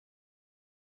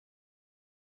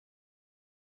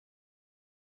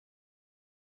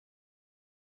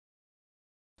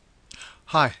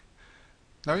Hi.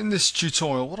 Now in this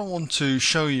tutorial what I want to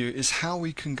show you is how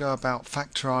we can go about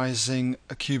factorising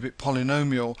a cubic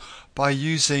polynomial by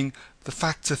using the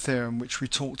factor theorem, which we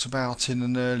talked about in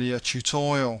an earlier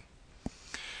tutorial.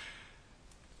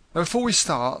 Now before we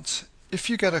start, if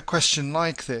you get a question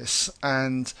like this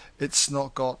and it's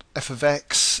not got f of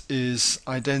x is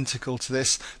identical to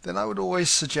this, then I would always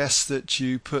suggest that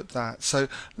you put that. So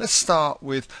let's start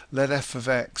with let f of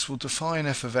x. We'll define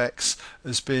f of x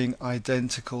as being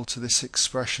identical to this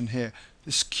expression here,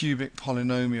 this cubic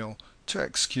polynomial,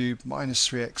 2x cubed minus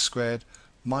 3x squared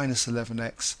minus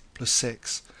 11x plus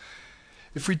 6.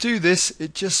 If we do this,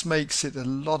 it just makes it a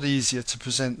lot easier to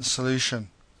present the solution.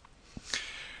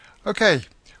 Okay.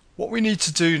 What we need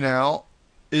to do now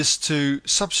is to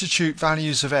substitute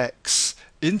values of x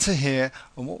into here,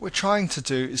 and what we're trying to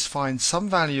do is find some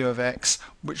value of x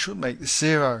which will make this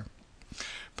 0.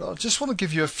 But I just want to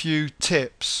give you a few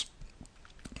tips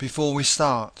before we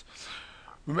start.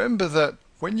 Remember that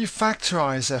when you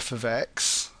factorise f of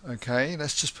x, okay,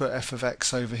 let's just put f of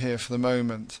x over here for the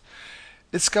moment,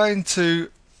 it's going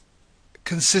to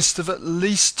consist of at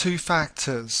least two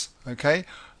factors, okay?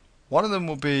 One of them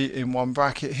will be in one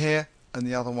bracket here and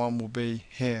the other one will be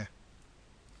here.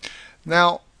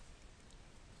 Now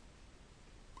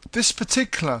this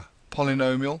particular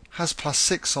polynomial has plus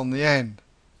 6 on the end,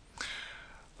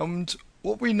 and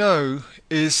what we know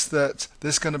is that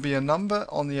there's going to be a number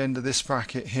on the end of this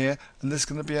bracket here and there's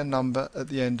going to be a number at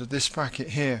the end of this bracket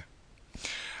here,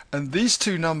 and these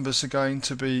two numbers are going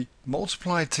to be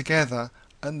multiplied together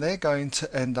and they're going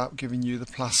to end up giving you the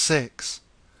plus 6.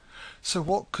 So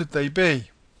what could they be?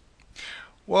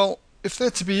 Well, if they're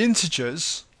to be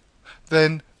integers,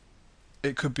 then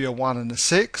it could be a 1 and a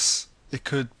 6, it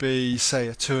could be, say,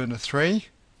 a 2 and a 3,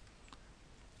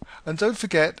 and don't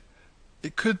forget,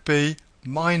 it could be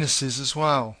minuses as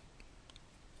well.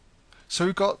 So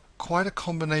we've got quite a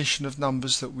combination of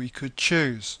numbers that we could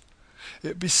choose.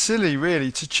 It'd be silly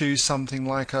really to choose something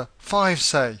like a 5,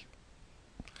 say.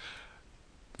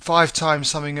 5 times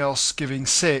something else giving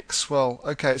 6, well,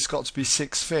 okay, it's got to be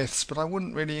 6/5, but I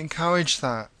wouldn't really encourage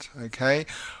that, okay?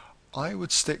 I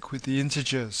would stick with the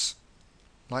integers,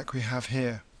 like we have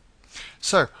here.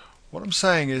 So, what I'm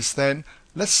saying is then,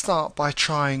 let's start by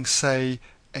trying, say,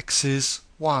 x is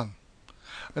 1.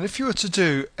 And if you were to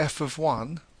do f of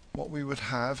 1, what we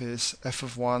would have is f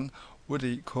of 1 would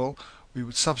equal, we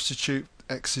would substitute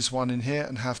x is 1 in here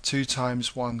and have 2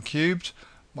 times 1 cubed,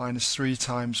 minus 3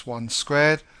 times 1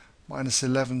 squared, minus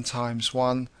 11 times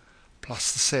 1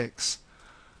 plus the 6.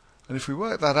 And if we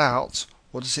work that out,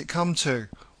 what does it come to?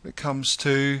 It comes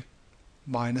to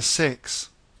minus 6.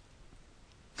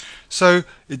 So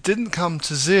it didn't come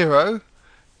to 0.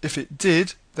 If it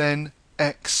did, then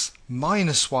x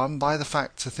minus 1 by the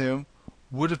factor theorem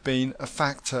would have been a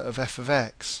factor of f of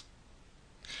x.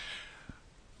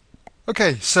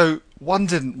 Okay, so 1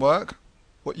 didn't work.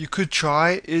 What you could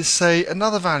try is, say,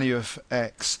 another value of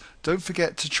x. Don't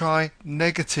forget to try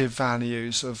negative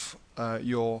values of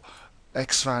your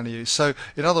x values. So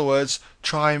in other words,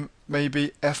 try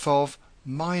maybe f of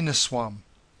minus 1.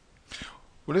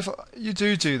 Well, if you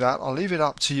do that, I'll leave it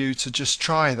up to you to just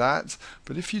try that,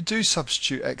 but if you do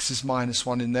substitute x is minus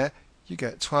 1 in there, you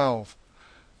get 12,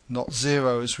 not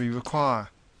 0 as we require.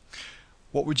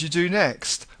 What would you do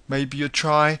next? Maybe you'd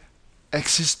try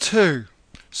x is 2.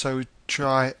 So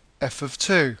try f of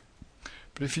 2.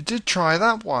 But if you did try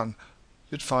that one,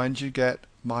 you'd find you get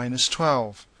minus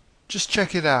 12. Just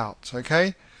check it out,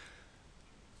 okay?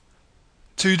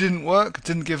 2 didn't work,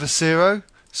 didn't give us 0,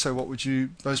 so what would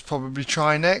you most probably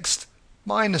try next?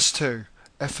 Minus 2,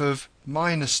 f of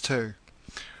minus 2.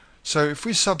 So if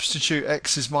we substitute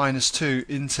x is minus 2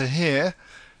 into here,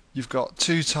 you've got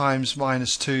 2 times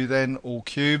minus 2 then all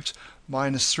cubed,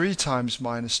 minus 3 times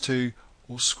minus 2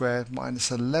 all squared, minus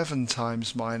 11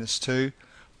 times minus 2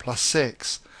 plus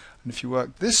 6. And if you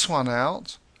work this one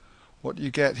out, what you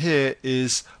get here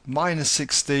is minus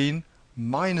 16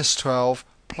 minus 12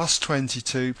 plus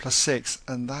 22 plus 6,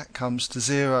 and that comes to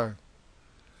 0.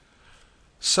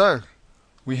 So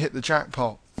we hit the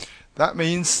jackpot. That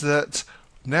means that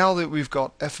now that we've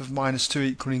got f of minus 2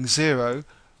 equaling 0,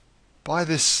 by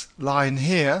this line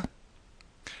here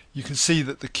you can see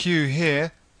that the q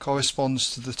here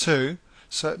corresponds to the 2.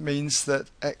 So it means that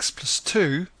x plus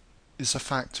 2 is a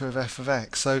factor of f of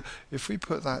x. So if we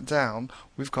put that down,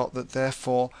 we've got that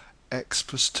therefore x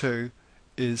plus 2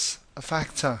 is a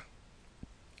factor.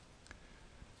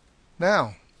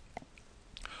 Now,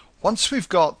 once we've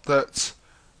got that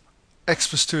x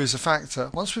plus 2 is a factor,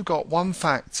 once we've got one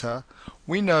factor,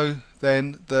 we know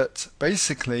then that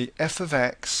basically f of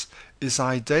x is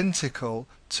identical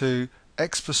to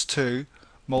x plus 2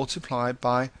 multiplied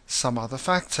by some other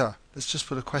factor. Let's just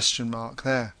put a question mark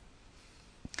there.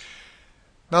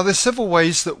 Now there's several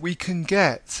ways that we can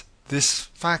get this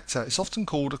factor. It's often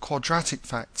called a quadratic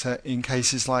factor in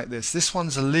cases like this. This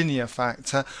one's a linear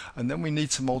factor, and then we need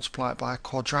to multiply it by a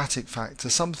quadratic factor,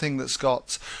 something that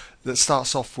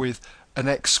starts off with an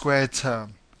x squared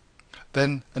term,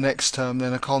 then an x term,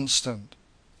 then a constant.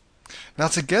 Now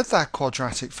to get that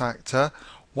quadratic factor,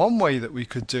 one way that we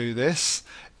could do this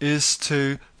is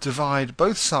to divide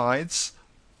both sides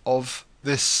of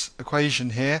this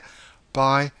equation here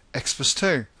by x plus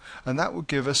 2, and that would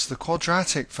give us the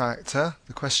quadratic factor,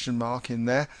 the question mark in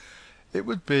there. It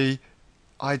would be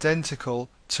identical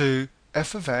to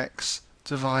f of x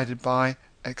divided by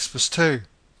x plus 2.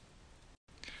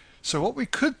 So what we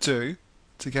could do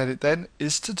to get it then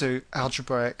is to do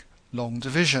algebraic long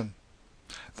division.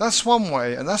 That's one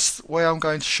way, and that's the way I'm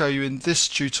going to show you in this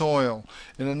tutorial.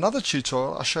 In another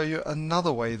tutorial I'll show you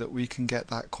another way that we can get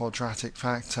that quadratic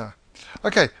factor.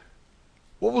 Okay,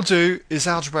 what we'll do is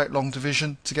algebraic long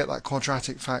division to get that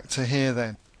quadratic factor here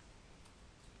then.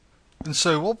 And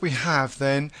so what we have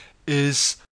then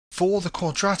is, for the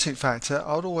quadratic factor,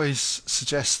 I would always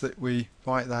suggest that we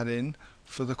write that in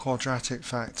for the quadratic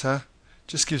factor.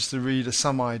 Just gives the reader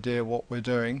some idea what we're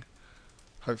doing,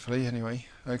 hopefully anyway.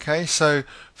 Okay, so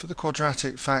for the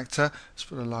quadratic factor, let's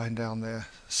put a line down there,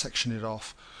 section it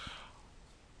off.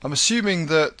 I'm assuming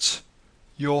that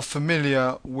you're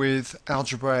familiar with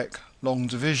algebraic long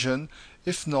division.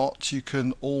 If not, you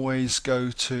can always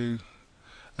go to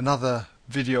another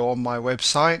video on my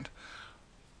website.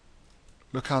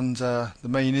 Look under the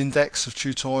main index of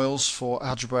tutorials for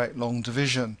algebraic long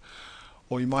division,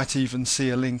 or you might even see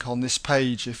a link on this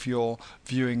page if you're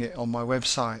viewing it on my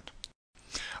website.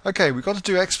 Okay, we've got to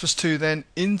do x plus 2 then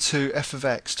into f of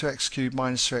x, 2x cubed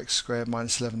minus 3x squared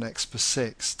minus 11x plus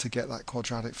 6 to get that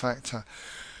quadratic factor.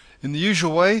 In the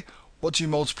usual way, what do you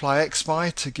multiply x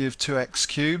by to give 2x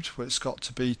cubed? Well, it's got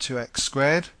to be 2x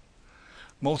squared.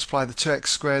 Multiply the 2x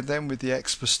squared then with the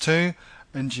x plus 2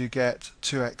 and you get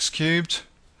 2x cubed,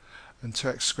 and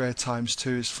 2x squared times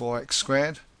 2 is 4x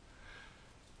squared.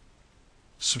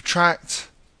 Subtract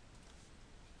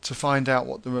to find out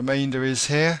what the remainder is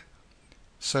here.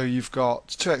 So you've got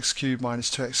 2x cubed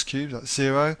minus 2x cubed, that's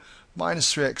 0,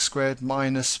 minus 3x squared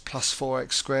minus plus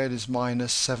 4x squared is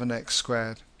minus 7x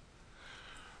squared.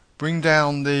 Bring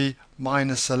down the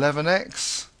minus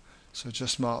 11x, so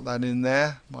just mark that in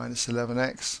there, minus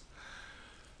 11x.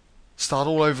 Start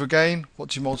all over again. What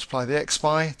do you multiply the x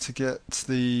by to get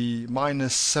the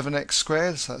minus 7x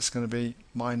squared? So that's going to be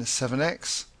minus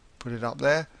 7x. Put it up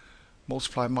there.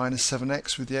 Multiply minus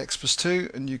 7x with the x plus 2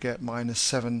 and you get minus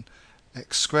 7x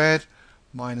squared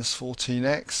minus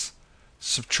 14x.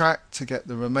 Subtract to get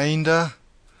the remainder.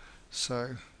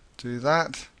 So do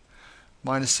that.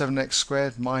 Minus 7x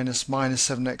squared minus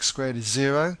 7x squared is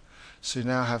 0. So you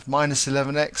now have minus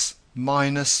 11x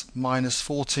minus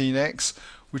 14x,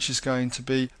 which is going to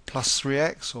be plus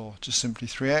 3x, or just simply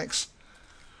 3x.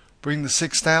 Bring the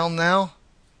 6 down now.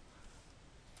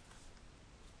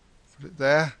 Put it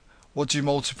there. What do you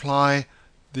multiply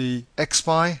the x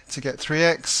by to get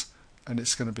 3x? And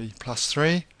it's going to be plus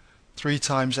 3. 3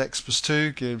 times x plus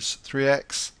 2 gives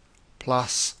 3x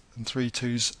plus, and 3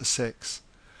 2's are 6.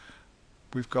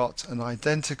 We've got an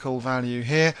identical value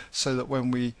here, so that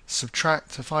when we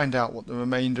subtract to find out what the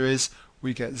remainder is,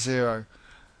 we get 0.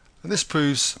 And this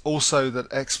proves also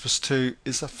that x plus 2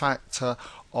 is a factor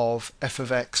of f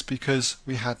of x because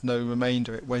we had no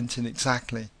remainder, it went in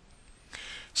exactly.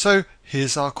 So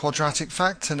here's our quadratic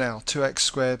factor now, 2x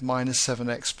squared minus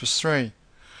 7x plus 3.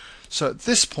 So at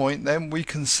this point then we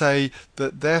can say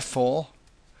that therefore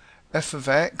f of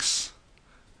x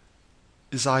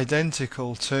is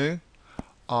identical to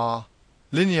our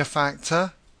linear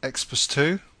factor x plus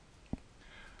 2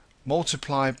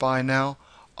 multiplied by now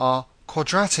our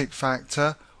quadratic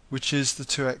factor, which is the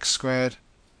 2x squared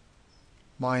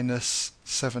minus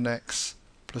 7x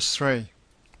plus 3.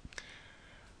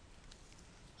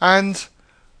 And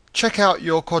check out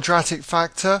your quadratic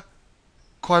factor.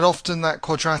 Quite often that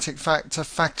quadratic factor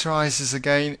factorizes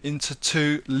again into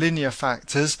two linear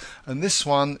factors, and this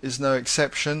one is no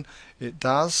exception. It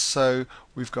does. So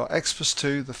we've got x plus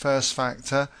 2, the first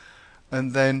factor,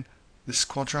 and then this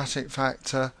quadratic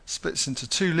factor splits into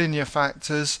two linear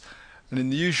factors, and in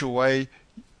the usual way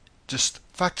just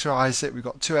factorize it. We've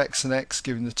got 2x and x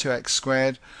giving the 2x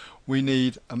squared. We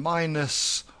need a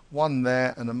minus 1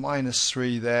 there and a minus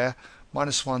 3 there.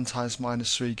 Minus 1 times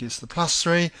minus 3 gives the plus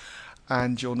 3,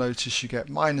 and you'll notice you get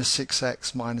minus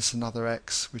 6x minus another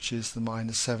x, which is the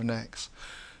minus 7x.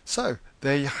 So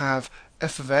there you have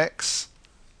f of x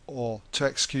or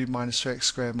 2x cubed minus 3x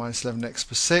squared minus 11x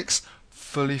plus 6,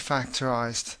 fully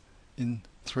factorised in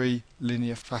 3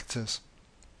 linear factors.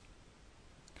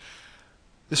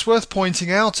 It's worth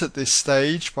pointing out at this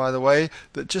stage, by the way,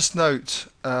 that just note,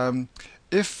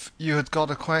 if you had got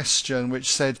a question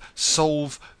which said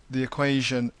solve the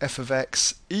equation f of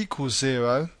x equals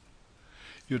 0,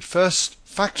 you'd first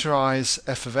factorise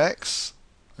f of x,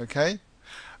 okay?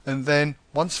 And then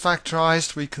once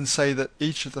factorised, we can say that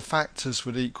each of the factors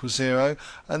would equal 0,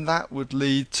 and that would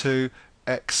lead to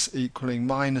x equaling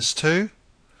minus 2.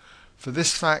 For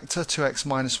this factor, 2x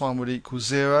minus 1 would equal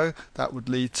 0. That would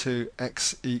lead to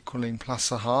x equaling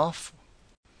plus a half.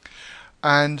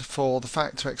 And for the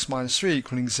factor x minus 3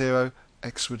 equaling 0,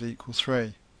 x would equal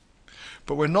 3.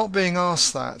 But we're not being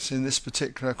asked that in this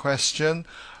particular question.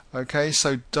 Okay,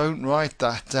 so don't write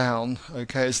that down,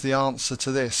 okay, as the answer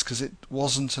to this, because it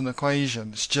wasn't an equation.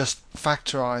 It's just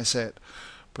factorise it.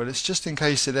 But it's just in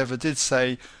case it ever did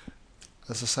say,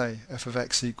 as I say, f of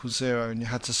x equals 0 and you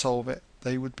had to solve it,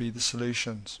 they would be the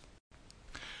solutions.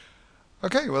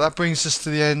 Okay, well that brings us to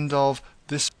the end of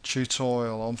this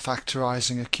tutorial on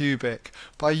factorising a cubic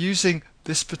by using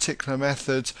this particular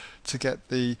method to get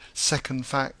the second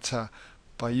factor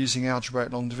by using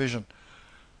algebraic long division.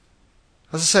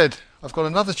 As I said, I've got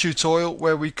another tutorial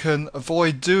where we can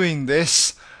avoid doing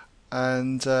this,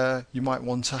 and you might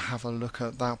want to have a look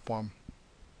at that one.